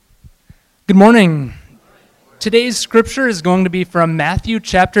Good morning. Today's scripture is going to be from Matthew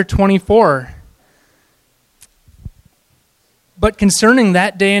chapter 24. But concerning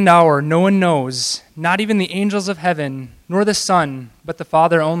that day and hour, no one knows, not even the angels of heaven, nor the Son, but the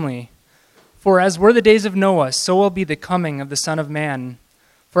Father only. For as were the days of Noah, so will be the coming of the Son of Man.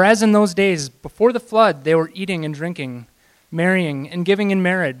 For as in those days, before the flood, they were eating and drinking, marrying and giving in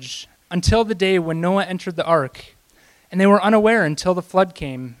marriage, until the day when Noah entered the ark. And they were unaware until the flood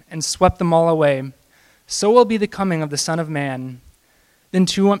came and swept them all away. So will be the coming of the Son of Man. Then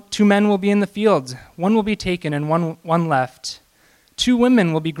two men will be in the field. One will be taken and one left. 2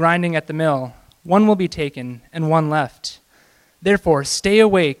 women will be grinding at the mill. One will be taken and one left. Therefore, stay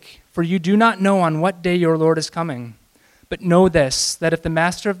awake, for you do not know on what day your Lord is coming. But know this, that if the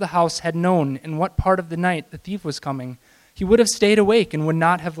master of the house had known in what part of the night the thief was coming, he would have stayed awake and would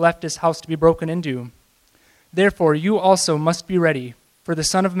not have left his house to be broken into. Therefore, you also must be ready, for the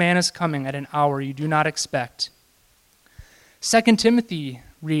Son of Man is coming at an hour you do not expect. 2 Timothy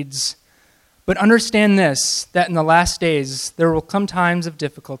reads, "But understand this, that in the last days there will come times of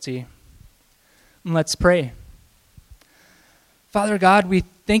difficulty." And let's pray. Father God, we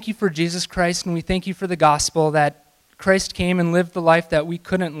thank you for Jesus Christ, and we thank you for the gospel that Christ came and lived the life that we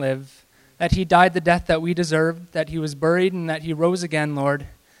couldn't live, that he died the death that we deserved, that he was buried, and that he rose again, Lord.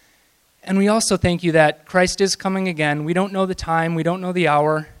 And we also thank you that Christ is coming again. We don't know the time, we don't know the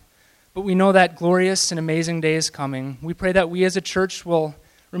hour, but we know that glorious and amazing day is coming. We pray that we as a church will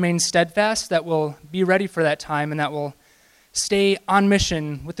remain steadfast, that we'll be ready for that time, and that we'll stay on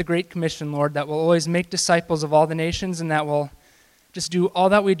mission with the Great Commission, Lord, that we'll always make disciples of all the nations, and that we'll just do all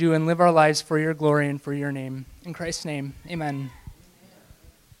that we do and live our lives for your glory and for your name. In Christ's name, amen.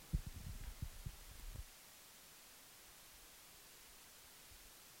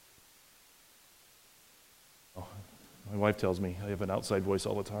 My wife tells me I have an outside voice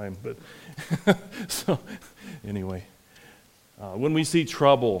all the time, but so anyway. When we see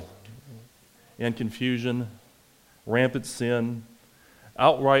trouble and confusion, rampant sin,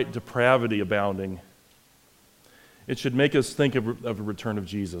 outright depravity abounding, it should make us think of the return of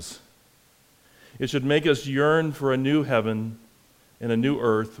Jesus. It should make us yearn for a new heaven and a new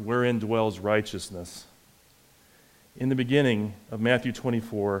earth wherein dwells righteousness. In the beginning of Matthew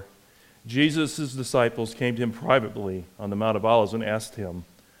 24, Jesus' disciples came to him privately on the Mount of Olives and asked him,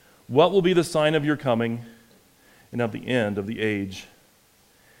 "What will be the sign of your coming and of the end of the age?"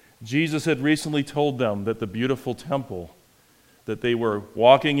 Jesus had recently told them that the beautiful temple that they were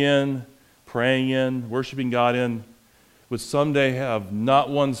walking in, praying in, worshiping God in, would someday have not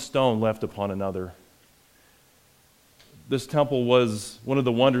one stone left upon another. This temple was one of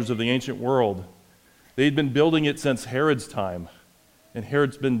the wonders of the ancient world. They'd been building it since Herod's time. And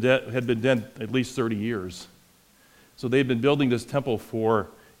Herod's had been dead at least 30 years. So they'd been building this temple for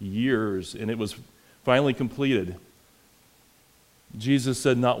years, and it was finally completed. Jesus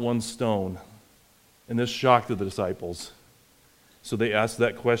said, "Not one stone." And this shocked the disciples. So they asked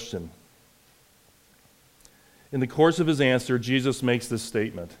that question. In the course of his answer, Jesus makes this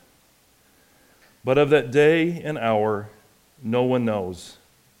statement, "But of that day and hour, no one knows,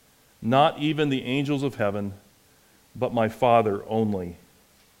 not even the angels of heaven, but my Father only."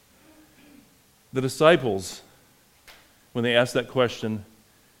 The disciples, when they asked that question,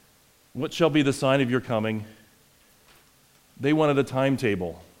 "What shall be the sign of your coming?" they wanted a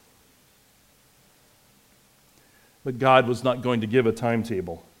timetable. But God was not going to give a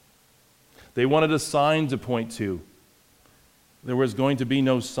timetable. They wanted a sign to point to. There was going to be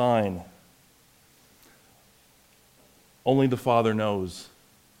no sign. Only the Father knows.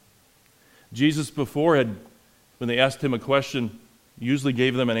 Jesus before had, when they asked him a question, usually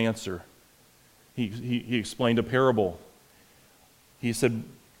gave them an answer. He explained a parable. He said,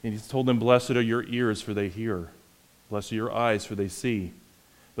 and he told them, "Blessed are your ears, for they hear. Blessed are your eyes, for they see."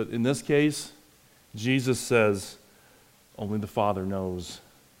 But in this case, Jesus says, only the Father knows.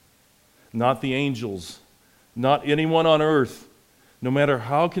 Not the angels, not anyone on earth, no matter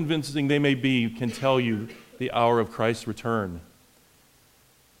how convincing they may be, can tell you the hour of Christ's return.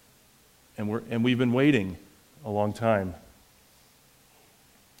 And we've been waiting a long time.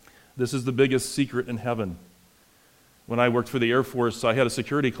 This is the biggest secret in heaven. When I worked for the Air Force, I had a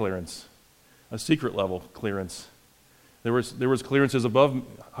security clearance, a secret level clearance. There was clearances above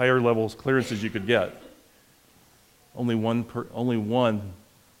higher levels clearances you could get. Only one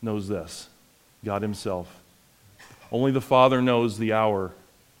knows this, God himself. Only the Father knows the hour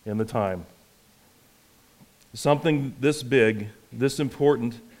and the time. Something this big, this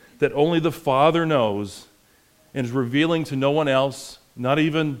important, that only the Father knows and is revealing to no one else, not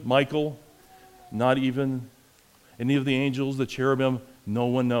even Michael, not even any of the angels, the cherubim, no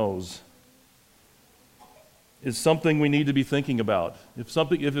one knows. is something we need to be thinking about. If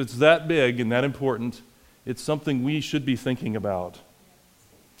it's that big and that important, it's something we should be thinking about,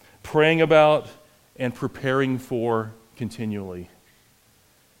 praying about, and preparing for continually.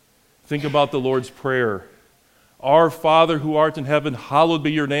 Think about the Lord's Prayer. Our Father who art in heaven, hallowed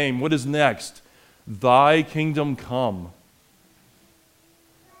be your name. What is next? Thy kingdom come.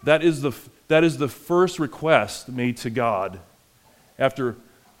 That is the first request made to God. After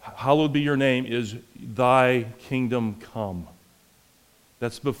hallowed be your name is thy kingdom come.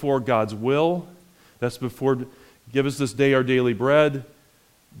 That's before God's will. That's before give us this day our daily bread,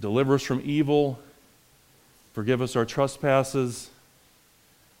 deliver us from evil, forgive us our trespasses.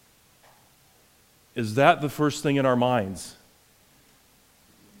 Is that the first thing in our minds?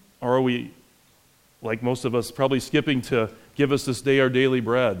 Or are we, like most of us, probably skipping to give us this day our daily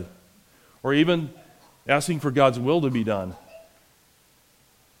bread? Or even asking for God's will to be done?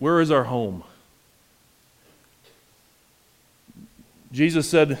 Where is our home? Jesus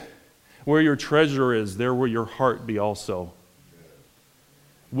said, where your treasure is, there will your heart be also.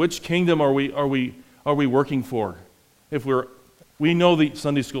 Which kingdom are we working for? We know the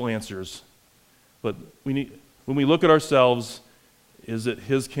Sunday school answers, but when we look at ourselves, is it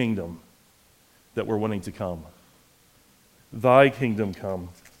His kingdom that we're wanting to come? Thy kingdom come.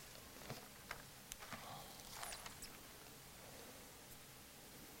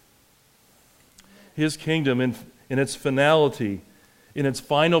 His kingdom in its finality, in its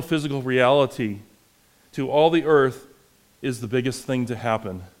final physical reality to all the earth is the biggest thing to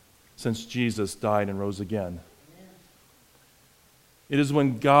happen since Jesus died and rose again. It is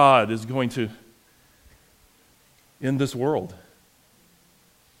when God is going to end this world.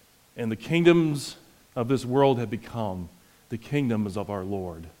 And the kingdoms of this world have become the kingdoms of our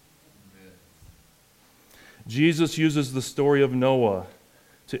Lord. Amen. Jesus uses the story of Noah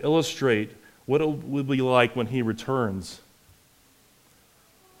to illustrate what it will be like when He returns.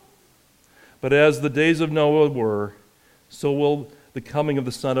 But as the days of Noah were, so will the coming of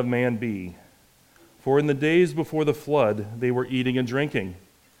the Son of Man be. For in the days before the flood, they were eating and drinking.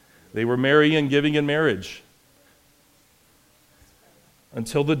 They were marrying and giving in marriage,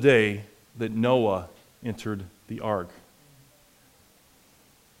 until the day that Noah entered the ark.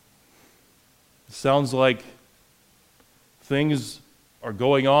 It sounds like things are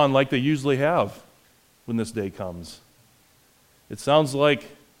going on like they usually have when this day comes. It sounds like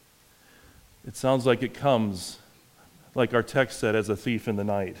it comes, like our text said, as a thief in the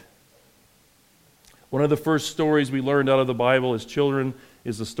night. One of the first stories we learned out of the Bible as children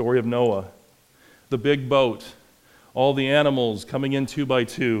is the story of Noah. The big boat, all the animals coming in 2 by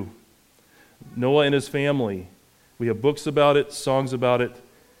 2. Noah and his family. We have books about it, songs about it,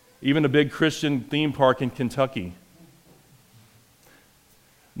 even a big Christian theme park in Kentucky.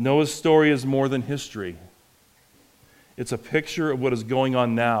 Noah's story is more than history. It's a picture of what is going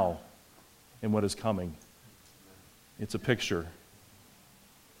on now and what is coming. It's a picture.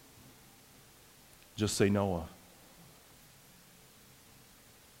 Just say Noah.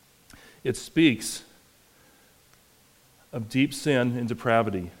 It speaks of deep sin and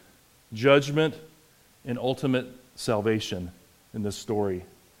depravity, judgment and ultimate salvation in this story.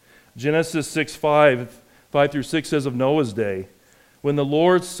 Genesis 6:5-6 says of Noah's day, when the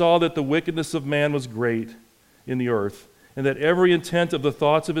Lord saw that the wickedness of man was great in the earth, and that every intent of the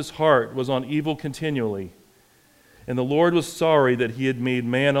thoughts of his heart was on evil continually, and the Lord was sorry that He had made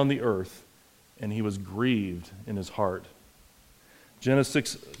man on the earth, and He was grieved in His heart.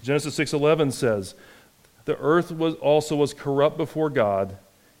 Genesis 6:11 says, the earth was corrupt before God,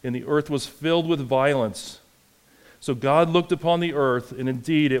 and the earth was filled with violence. So God looked upon the earth, and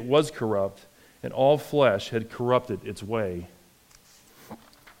indeed it was corrupt, and all flesh had corrupted its way.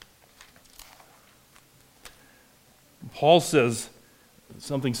 Paul says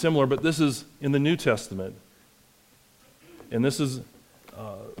something similar, but this is in the New Testament. And this is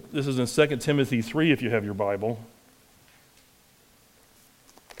in 2 Timothy 3 if you have your Bible.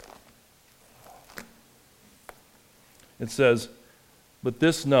 It says, but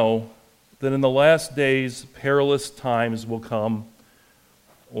this know, that in the last days perilous times will come,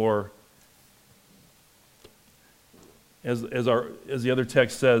 or as the other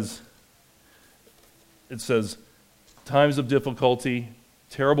text says, it says, times of difficulty,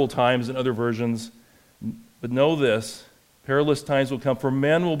 terrible times in other versions. But know this, perilous times will come, for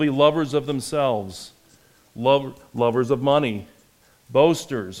men will be lovers of themselves, lovers of money,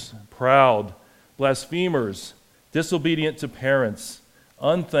 boasters, proud, blasphemers, disobedient to parents,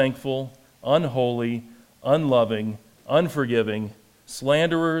 unthankful, unholy, unloving, unforgiving,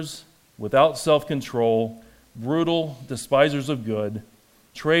 slanderers, without self-control, brutal, despisers of good,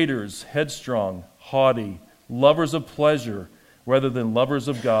 traitors, headstrong, haughty, lovers of pleasure rather than lovers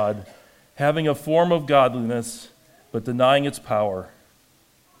of God, having a form of godliness, but denying its power.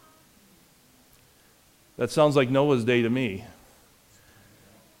 That sounds like Noah's day to me.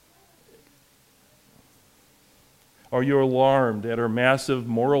 Are you alarmed at our massive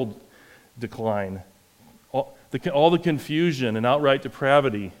moral decline? All the confusion and outright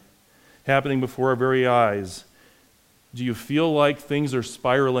depravity happening before our very eyes. Do you feel like things are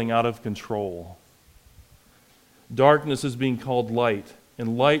spiraling out of control? Darkness is being called light,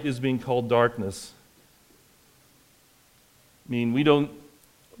 and light is being called darkness. I mean,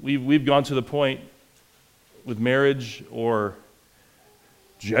 we've gone to the point with marriage or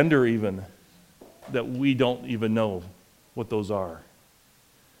gender even that we don't even know what those are.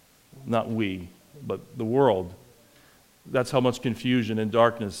 Not we, but the world. That's how much confusion and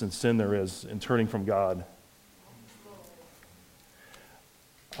darkness and sin there is in turning from God.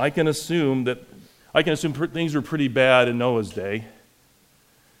 I can assume things were pretty bad in Noah's day,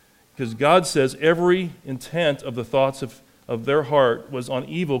 because God says every intent of the thoughts of their heart was on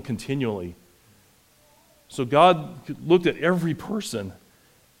evil continually. So God looked at every person,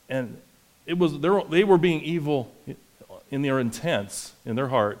 and they were being evil in their intents, in their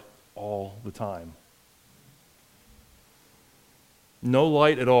heart, all the time. No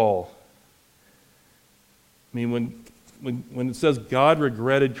light at all. I mean, when it says God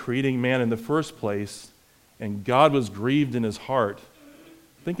regretted creating man in the first place, and God was grieved in his heart,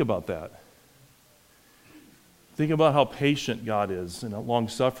 think about that. Think about how patient God is and how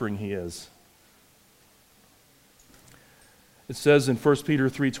long-suffering he is. It says in 1 Peter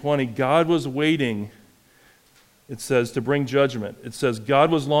 3:20, God was waiting, it says, to bring judgment. It says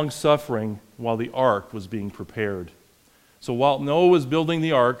God was long-suffering while the ark was being prepared. So while Noah was building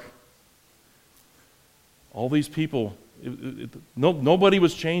the ark, all these people, nobody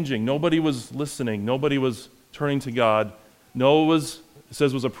was changing, nobody was listening, nobody was turning to God. Noah it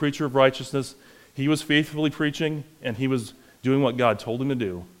says, was a preacher of righteousness. He was faithfully preaching, and he was doing what God told him to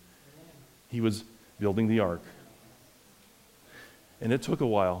do. He was building the ark. And it took a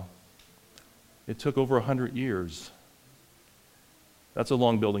while. It took over 100 years. That's a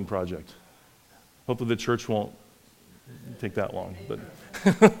long building project. Hopefully the church won't take that long.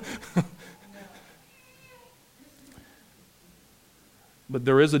 But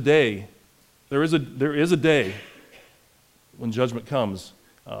there is a day. There is a day when judgment comes.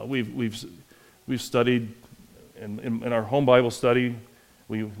 We've studied in our home Bible study.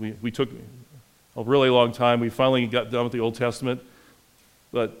 We took a really long time. We finally got done with the Old Testament.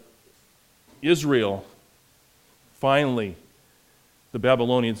 But Israel, finally, the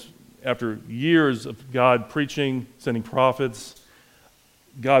Babylonians, after years of God preaching, sending prophets,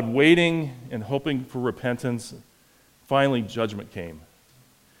 God waiting and hoping for repentance, finally judgment came.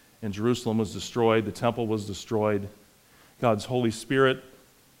 And Jerusalem was destroyed, the temple was destroyed, God's Holy Spirit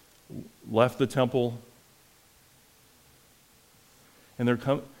left the temple. And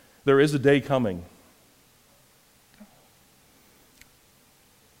there is a day coming.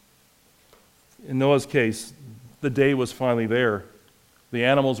 In Noah's case, the day was finally there. The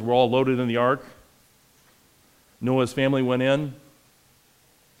animals were all loaded in the ark. Noah's family went in,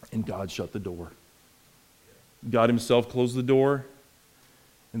 and God shut the door. God himself closed the door,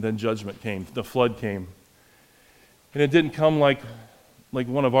 and then judgment came. The flood came. And it didn't come like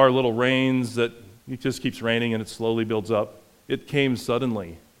one of our little rains that it just keeps raining and it slowly builds up. It came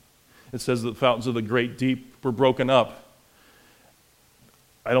suddenly. It says that the fountains of the great deep were broken up.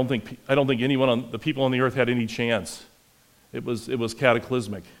 I don't think the people on the earth had any chance. It was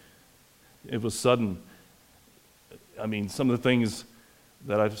cataclysmic. It was sudden. I mean, some of the things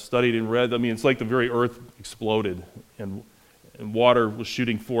that I've studied and read, it's like the very earth exploded and water was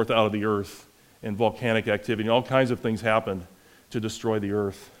shooting forth out of the earth and volcanic activity. All kinds of things happened to destroy the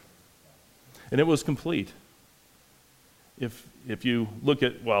earth. And it was complete. If you look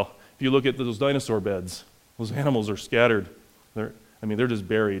at those dinosaur beds, those animals are scattered. They're just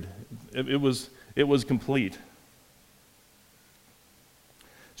buried. It was complete.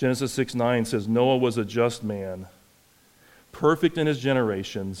 Genesis 6:9 says, Noah was a just man, perfect in his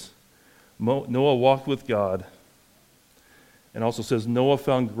generations. Noah walked with God. And also says, Noah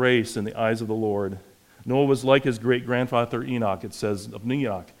found grace in the eyes of the Lord. Noah was like his great-grandfather Enoch. It says of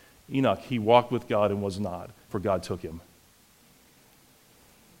Enoch, he walked with God and was not, for God took him.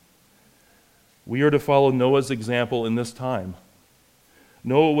 We are to follow Noah's example in this time.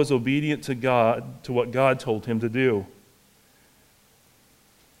 Noah was obedient to God, to what God told him to do.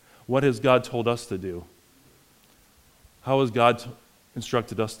 What has God told us to do? How has God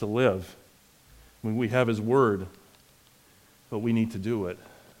instructed us to live? We have his word, but we need to do it.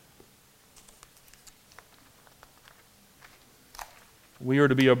 We are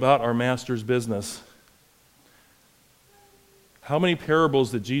to be about our master's business. How many parables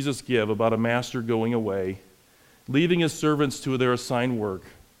did Jesus give about a master going away, leaving his servants to their assigned work?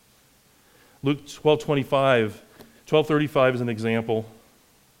 Luke 12:35 is an example.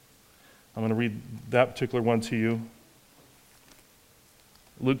 I'm going to read that particular one to you.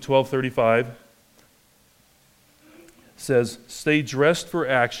 Luke 12:35 says, "Stay dressed for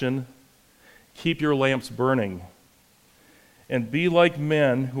action, keep your lamps burning, and be like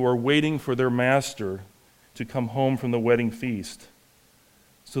men who are waiting for their master to come home from the wedding feast,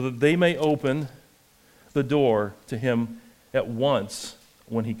 so that they may open the door to him at once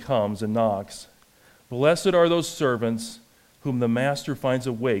when he comes and knocks. Blessed are those servants whom the master finds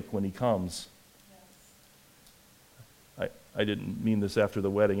awake when he comes." I didn't mean this after the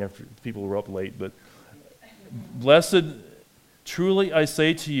wedding, after people were up late, but blessed, truly I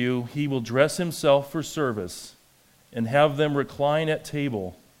say to you, he will dress himself for service and have them recline at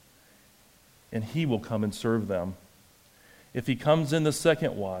table, and he will come and serve them. If he comes in the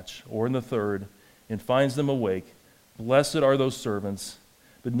second watch or in the third and finds them awake, blessed are those servants.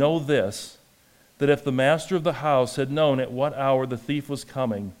 But know this, that if the master of the house had known at what hour the thief was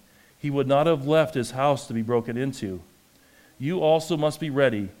coming, he would not have left his house to be broken into. You also must be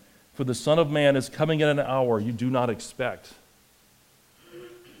ready, for the Son of Man is coming at an hour you do not expect.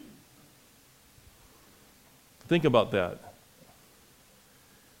 Think about that.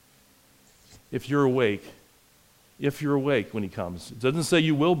 If you're awake when he comes. It doesn't say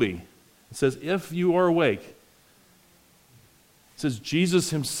you will be. It says if you are awake. It says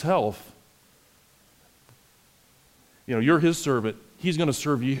Jesus himself, you're his servant. He's going to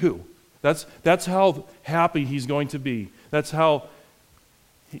serve you. That's how happy he's going to be. That's how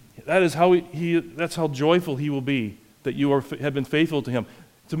joyful he will be that you have been faithful to him.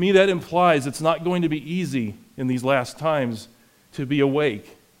 To me, that implies it's not going to be easy in these last times to be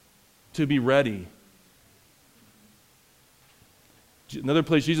awake, to be ready. Another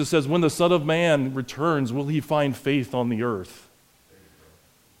place, Jesus says, when the Son of Man returns, will he find faith on the earth?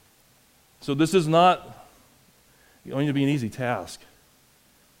 So this is not going to be an easy task.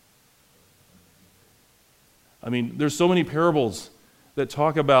 I mean, there's so many parables that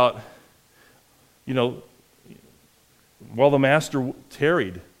talk about, while the master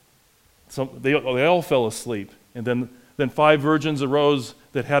tarried, they all fell asleep. And then 5 virgins arose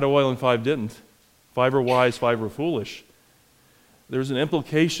that had oil and 5 didn't. 5 were wise, 5 were foolish. There's an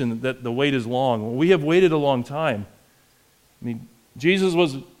implication that the wait is long. Well, we have waited a long time. I mean, Jesus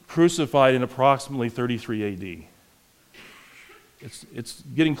was crucified in approximately 33 AD. It's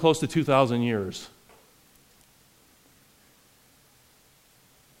getting close to 2,000 years.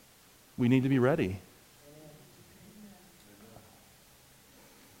 We need to be ready.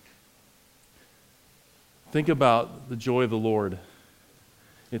 Think about the joy of the Lord.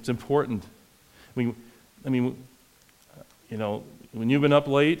 It's important. When you've been up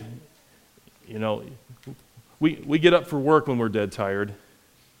late, we get up for work when we're dead tired.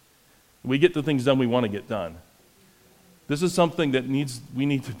 We get the things done we want to get done. This is something that we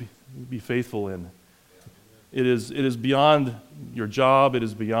need to be faithful in. It is beyond your job. It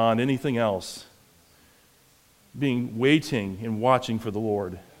is beyond anything else. Waiting and watching for the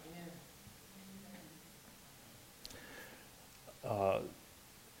Lord.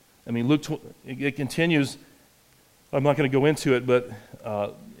 Luke, it continues. I'm not going to go into it, but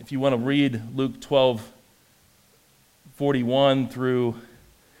if you want to read Luke 12:41 through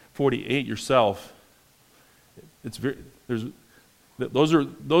 48 yourself, those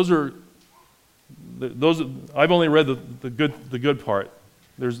are. I've only read the good part.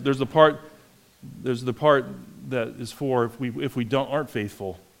 There's the part that is for if we aren't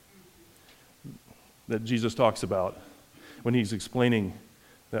faithful, that Jesus talks about when he's explaining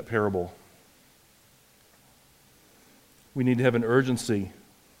that parable. We need to have an urgency.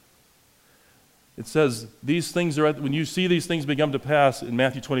 It says these things are when you see these things become to pass in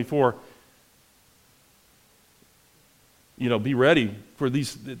Matthew 24. Be ready, for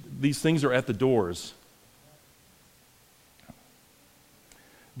these things are at the doors.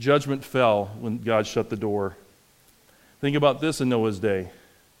 Judgment fell when God shut the door. Think about this in Noah's day.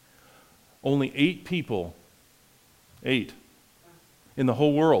 Only 8 people, 8, in the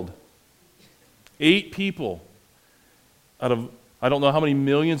whole world. 8 people out of, I don't know how many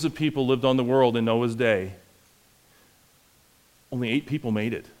millions of people lived on the world in Noah's day. Only 8 people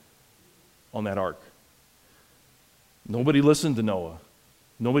made it on that ark. Nobody listened to Noah.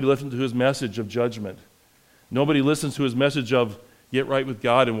 Nobody listened to his message of judgment. Nobody listens to his message of get right with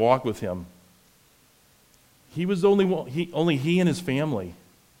God and walk with him. He was only he and his family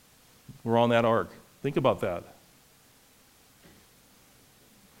were on that ark. Think about that.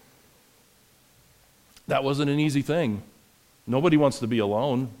 That wasn't an easy thing. Nobody wants to be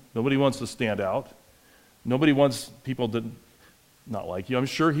alone. Nobody wants to stand out. Nobody wants people to not like you. I'm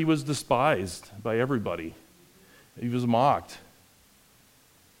sure he was despised by everybody. He was mocked.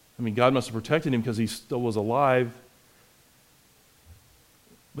 I mean, God must have protected him because he still was alive.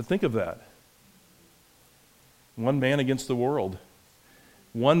 But think of that. One man against the world.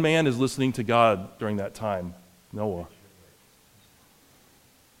 One man is listening to God during that time, Noah.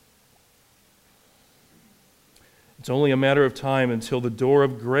 It's only a matter of time until the door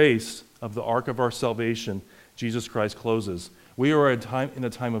of grace of the ark of our salvation, Jesus Christ, closes. We are in a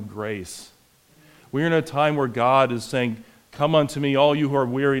time of grace. We are in a time where God is saying, "Come unto me, all you who are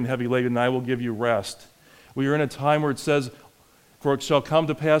weary and heavy laden, and I will give you rest." We are in a time where it says, "For it shall come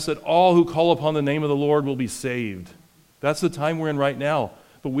to pass that all who call upon the name of the Lord will be saved." That's the time we're in right now.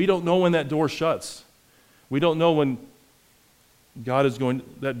 But we don't know when that door shuts. We don't know when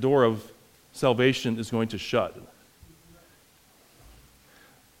that door of salvation is going to shut.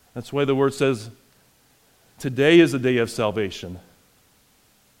 That's why the word says, today is the day of salvation.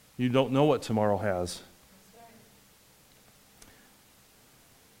 You don't know what tomorrow has.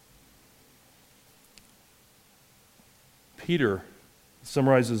 Peter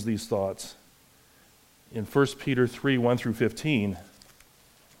summarizes these thoughts in 1 Peter 3, 1 through 15.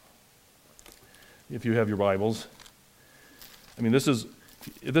 If you have your Bibles. I mean, this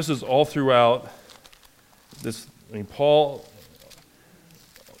is all throughout this. I mean, Paul,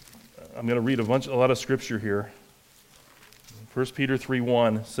 I'm going to read a lot of scripture here. 1 Peter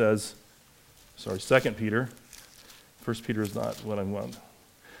 3:1 says, 2 Peter. 1 Peter is not what I want.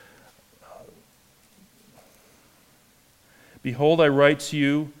 Behold, I write to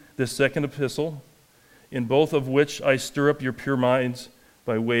you this second epistle, in both of which I stir up your pure minds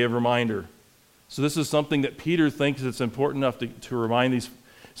by way of reminder. So this is something that Peter thinks it's important enough to remind these.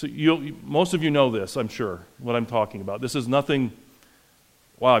 So most of you know this, I'm sure, what I'm talking about. This is nothing,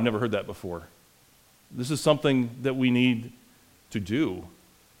 wow, I've never heard that before. This is something that we need to do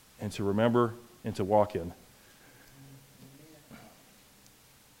and to remember and to walk in.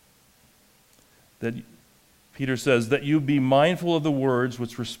 That Peter says, that you be mindful of the words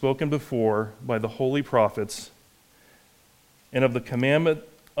which were spoken before by the holy prophets, and of the commandment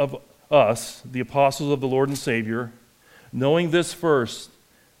of us, the apostles of the Lord and Savior, knowing this first,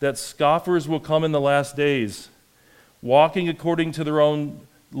 that scoffers will come in the last days, walking according to their own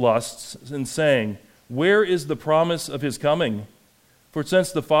lusts, and saying, where is the promise of his coming? For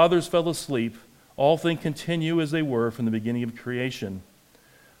since the fathers fell asleep, all things continue as they were from the beginning of creation.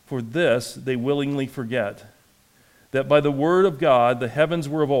 For this they willingly forget, that by the word of God the heavens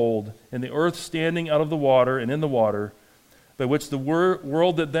were of old, and the earth standing out of the water and in the water, by which the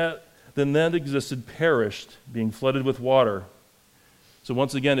world that then existed perished, being flooded with water. So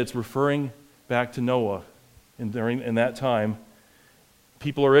once again, it's referring back to Noah. And in that time,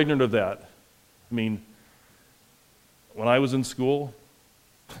 people are ignorant of that. I mean, when I was in school,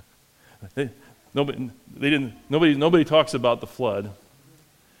 nobody talks about the flood,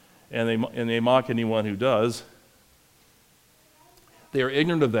 and they mock anyone who does. They are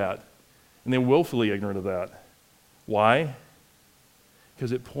ignorant of that, and they're willfully ignorant of that. Why?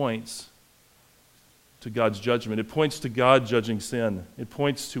 Because it points to God's judgment. It points to God judging sin. It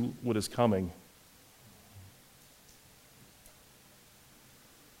points to what is coming.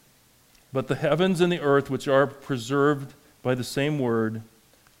 But the heavens and the earth, which are preserved by the same word,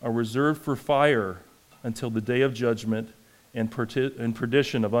 are reserved for fire until the day of judgment and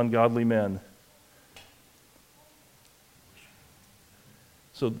perdition of ungodly men.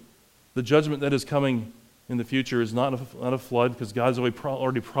 So the judgment that is coming in the future is not a flood, because God's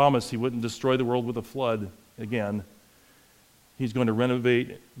already promised he wouldn't destroy the world with a flood again. He's going to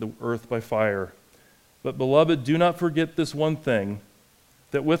renovate the earth by fire. But beloved, do not forget this one thing,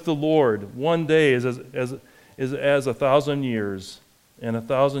 that with the Lord, one day is as 1,000 years, and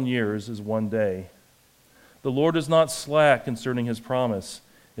 1,000 years is one day. The Lord is not slack concerning his promise,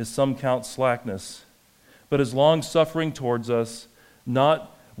 as some count slackness, but is long-suffering towards us,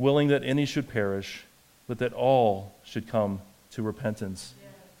 not willing that any should perish, but that all should come to repentance.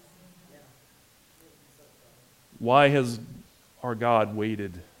 Why has our God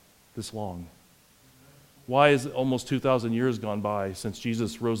waited this long? Why has almost 2,000 years gone by since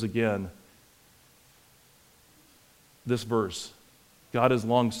Jesus rose again? This verse, God is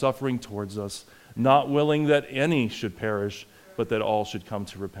long-suffering towards us, not willing that any should perish, but that all should come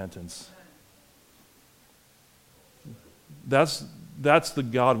to repentance. That's the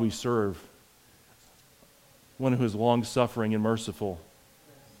God we serve. One who is long-suffering and merciful.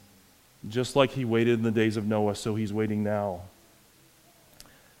 Just like he waited in the days of Noah, so he's waiting now.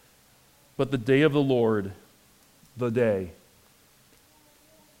 But the day of the Lord, the day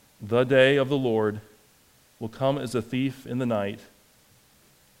of the Lord will come as a thief in the night,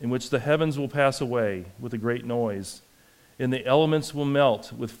 in which the heavens will pass away with a great noise, and the elements will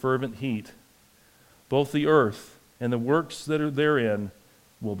melt with fervent heat. Both the earth and the works that are therein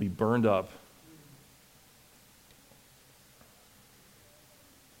will be burned up.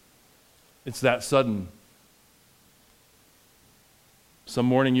 It's that sudden. Some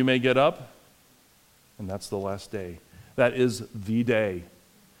morning you may get up, and that's the last day. That is the day.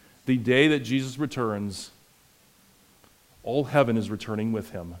 The day that Jesus returns, all heaven is returning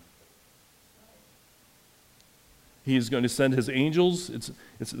with him. He is going to send his angels.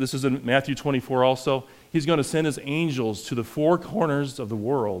 This is in Matthew 24 also. He's going to send his angels to the four corners of the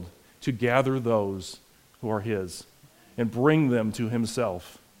world to gather those who are his and bring them to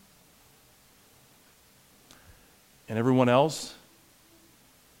himself. And everyone else,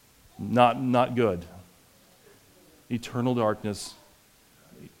 not good. Eternal darkness,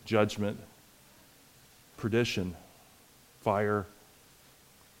 judgment, perdition, fire,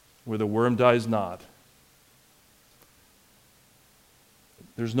 where the worm dies not.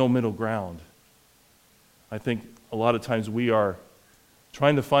 There's no middle ground. I think a lot of times we are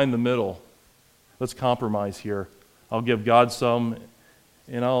trying to find the middle. Let's compromise here. I'll give God some,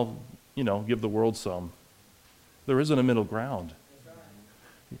 and I'll, give the world some. There isn't a middle ground.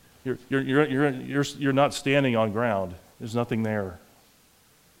 You're not standing on ground. There's nothing there.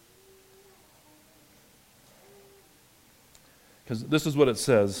 Because this is what it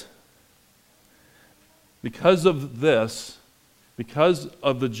says. Because of this, because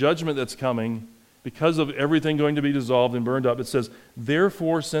of the judgment that's coming, because of everything going to be dissolved and burned up, it says,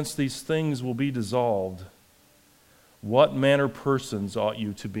 therefore, since these things will be dissolved, what manner persons ought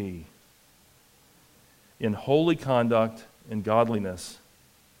you to be? In holy conduct and godliness,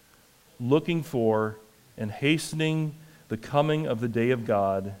 looking for and hastening the coming of the day of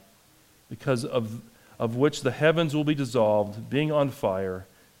God, because of which the heavens will be dissolved, being on fire,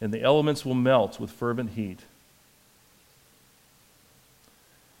 and the elements will melt with fervent heat.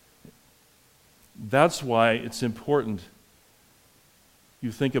 That's why it's important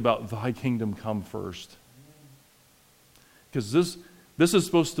you think about thy kingdom come first. Because this is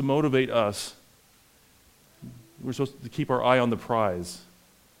supposed to motivate us. We're supposed to keep our eye on the prize,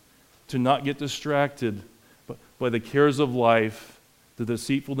 to not get distracted by the cares of life, the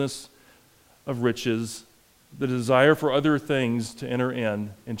deceitfulness of riches, the desire for other things to enter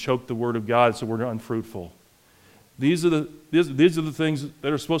in and choke the word of God so we're unfruitful. These are the things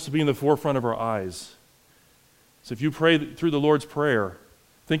that are supposed to be in the forefront of our eyes. So if you pray through the Lord's Prayer,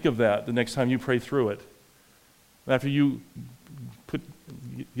 think of that the next time you pray through it. After you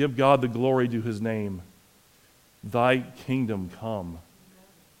give God the glory to his name, thy kingdom come.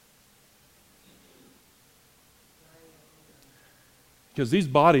 Because these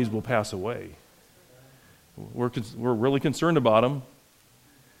bodies will pass away. We're really concerned about them,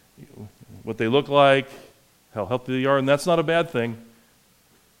 what they look like, how healthy they are, and that's not a bad thing.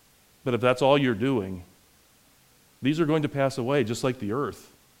 But if that's all you're doing, these are going to pass away just like the earth.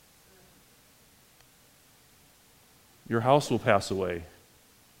 Your house will pass away.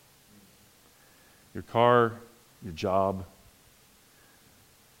 Your car, your job.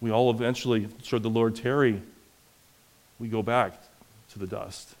 We all eventually, should the Lord tarry, we go back to the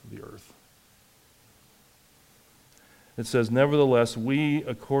dust of the earth. It says, nevertheless, we,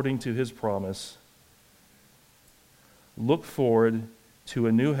 according to his promise, look forward to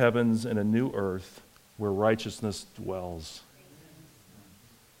a new heavens and a new earth where righteousness dwells.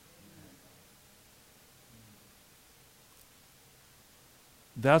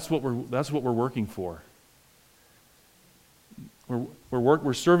 That's what we're working for.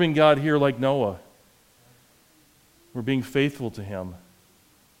 We're serving God here like Noah. We're being faithful to him.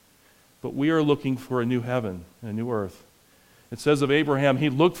 But we are looking for a new heaven and a new earth. It says of Abraham, he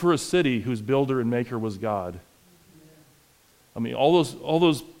looked for a city whose builder and maker was God. I mean, all the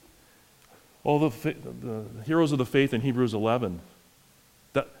heroes of the faith in Hebrews 11,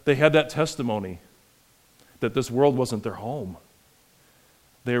 that they had that testimony that this world wasn't their home.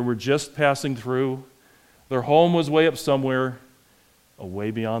 They were just passing through. Their home was way up somewhere,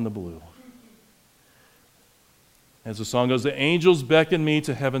 away beyond the blue. As the song goes, the angels beckon me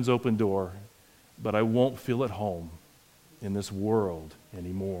to heaven's open door, but I won't feel at home in this world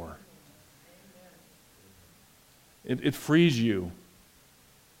anymore. It frees you.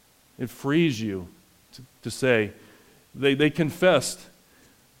 It frees you to say, they confessed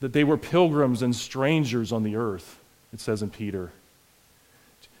that they were pilgrims and strangers on the earth, it says in Peter.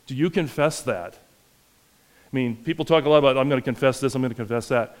 Do you confess that? I mean, people talk a lot about, I'm going to confess this, I'm going to confess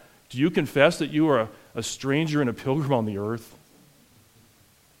that. Do you confess that you are a stranger and a pilgrim on the earth?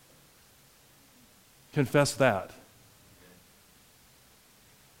 Confess that.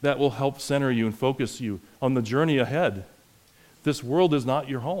 That will help center you and focus you on the journey ahead. This world is not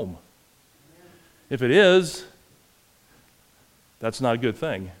your home. If it is, that's not a good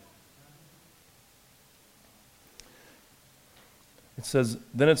thing. It says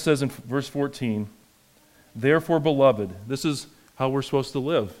in verse 14, therefore, beloved, this is how we're supposed to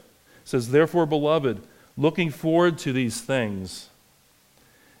live. It says, therefore, beloved, looking forward to these things,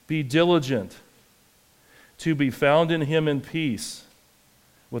 be diligent to be found in him in peace,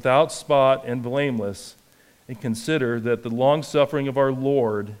 without spot and blameless, and consider that the long-suffering of our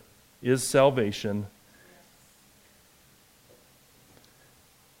Lord is salvation.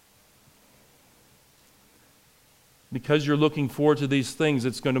 Because you're looking forward to these things,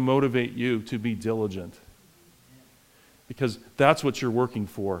 it's going to motivate you to be diligent. Because that's what you're working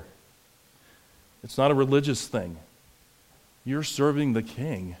for. It's not a religious thing. You're serving the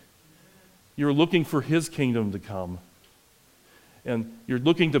King. You're looking for his kingdom to come. And you're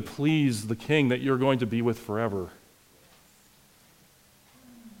looking to please the King that you're going to be with forever.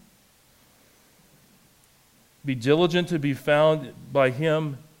 Be diligent to be found by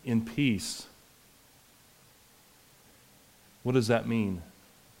him in peace. What does that mean?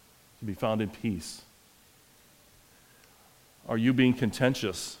 To be found in peace. Are you being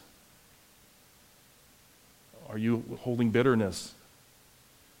contentious? Are you holding bitterness?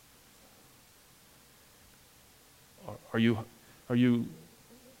 Are you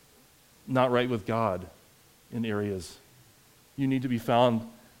not right with God in areas? You need to be found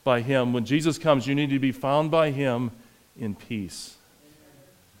by him. When Jesus comes, you need to be found by him in peace.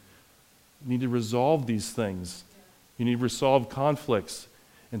 You need to resolve these things. You need to resolve conflicts.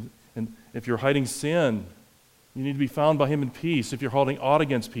 And if you're hiding sin, you need to be found by him in peace. If you're holding aught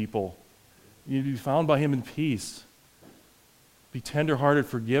against people, you need to be found by him in peace. Be tenderhearted,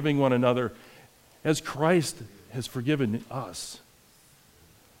 forgiving one another, as Christ has forgiven us.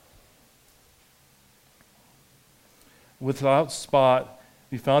 Without spot,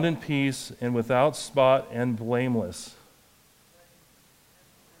 be found in peace, and without spot and blameless.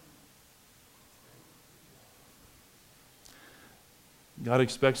 God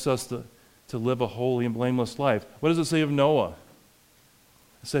expects us to live a holy and blameless life. What does it say of Noah?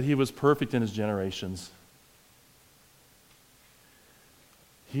 It said he was perfect in his generations.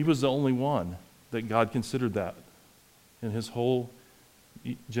 He was the only one that God considered that in his whole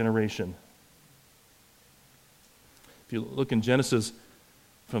generation. If you look in Genesis,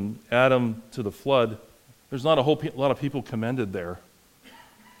 from Adam to the flood, there's not a whole lot of people commended there.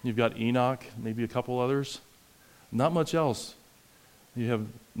 You've got Enoch, maybe a couple others. Not much else. You have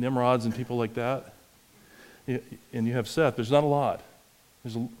Nimrods and people like that. And you have Seth. There's not a lot.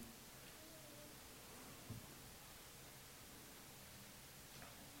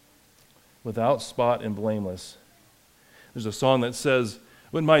 Without spot and blameless. There's a song that says,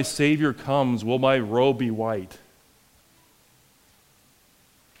 when my Savior comes, will my robe be white?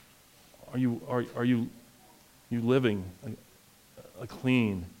 Are you living a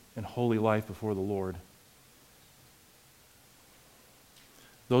clean and holy life before the Lord?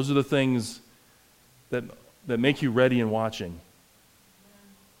 Those are the things that make you ready and watching.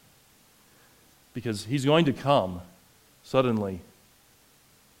 Because he's going to come suddenly.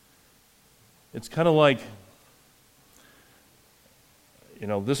 It's kind of like,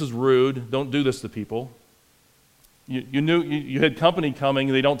 this is rude. Don't do this to people. You knew you had company coming,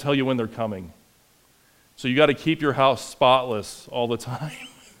 and they don't tell you when they're coming. So you got to keep your house spotless all the time.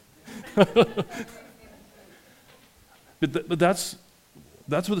 But that's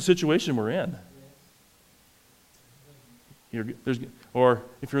what the situation we're in. Or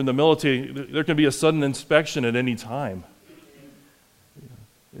if you're in the military, there can be a sudden inspection at any time.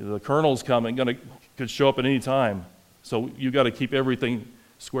 The colonel's coming, could show up at any time. So you got to keep everything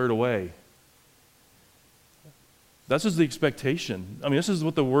squared away. That's just the expectation. This is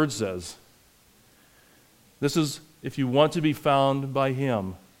what the Word says. This is, if you want to be found by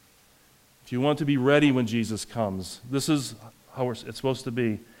him, if you want to be ready when Jesus comes, this is how it's supposed to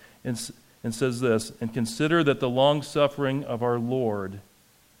be. And says this, and consider that the long-suffering of our Lord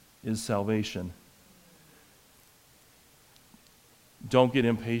is salvation. Don't get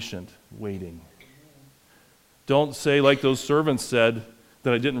impatient waiting. Don't say like those servants said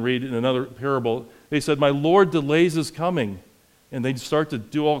that I didn't read in another parable. They said, my Lord delays his coming. And they'd start to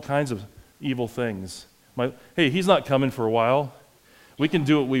do all kinds of evil things. Hey, he's not coming for a while. We can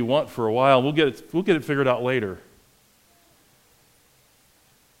do what we want for a while. We'll get it figured out later.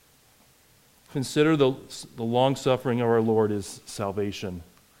 Consider the long-suffering of our Lord is salvation.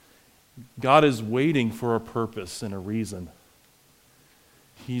 God is waiting for a purpose and a reason.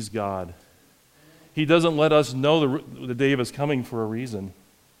 He's God. He doesn't let us know the day of his coming for a reason.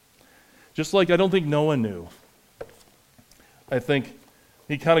 Just like I don't think Noah knew. I think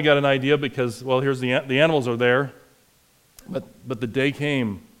he kind of got an idea because, well, here's the animals are there, but the day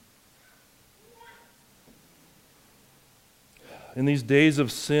came. In these days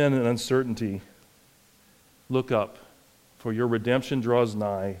of sin and uncertainty, look up, for your redemption draws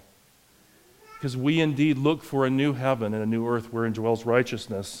nigh. Because we indeed look for a new heaven and a new earth wherein dwells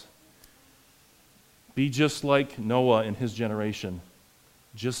righteousness. Be just like Noah and his generation.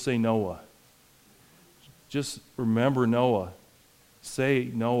 Just say Noah. Just remember Noah.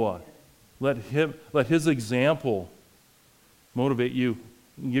 Say Noah. Let his example motivate you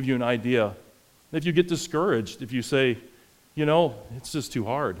and give you an idea. If you get discouraged, if you say, it's just too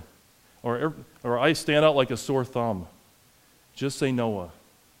hard, or I stand out like a sore thumb, just say Noah.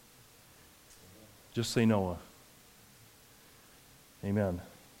 Just say Noah. Amen.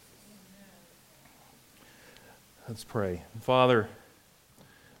 Let's pray. Father,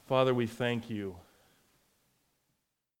 we thank you.